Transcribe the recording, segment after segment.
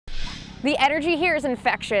The energy here is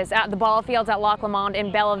infectious at the ball fields at Loch Lomond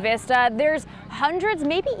in Bella Vista. There's hundreds,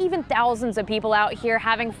 maybe even thousands of people out here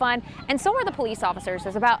having fun, and so are the police officers.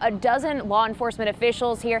 There's about a dozen law enforcement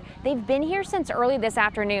officials here. They've been here since early this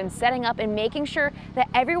afternoon, setting up and making sure that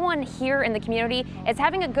everyone here in the community is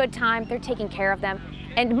having a good time. They're taking care of them.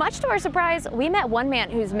 And much to our surprise, we met one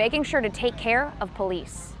man who's making sure to take care of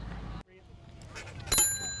police.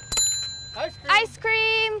 Ice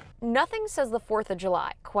cream! Nothing says the 4th of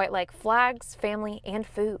July quite like flags, family, and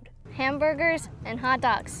food. Hamburgers and hot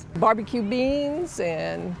dogs. Barbecue beans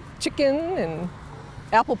and chicken and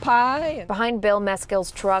apple pie. Behind Bill Meskill's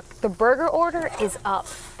truck, the burger order is up,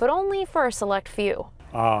 but only for a select few.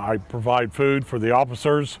 I provide food for the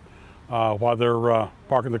officers while they're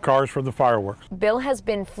parking the cars for the fireworks. Bill has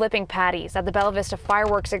been flipping patties at the Bella Vista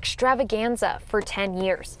Fireworks Extravaganza for 10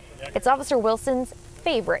 years. It's Officer Wilson's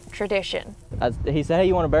favorite tradition. He said, "Hey,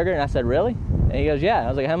 you want a burger?" And I said, "Really?" And he goes, "Yeah." I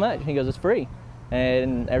was like, "How much?" He goes, "It's free."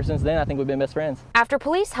 And ever since then, I think we've been best friends. After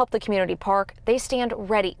police help the community park, they stand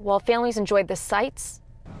ready while families enjoy the sights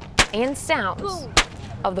and sounds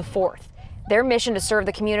of the 4th. Their mission to serve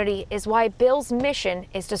the community is why Bill's mission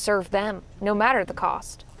is to serve them, no matter the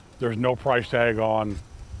cost. There's no price tag on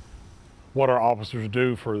what our officers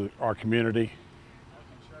do for our community,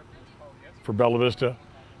 for Bella Vista,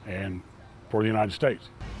 and for the United States.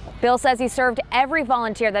 Bill says he served every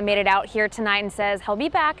volunteer that made it out here tonight and says he'll be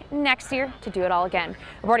back next year to do it all again.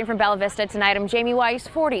 Reporting from Bella Vista tonight, I'm Jamie Weiss,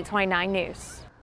 4029 News.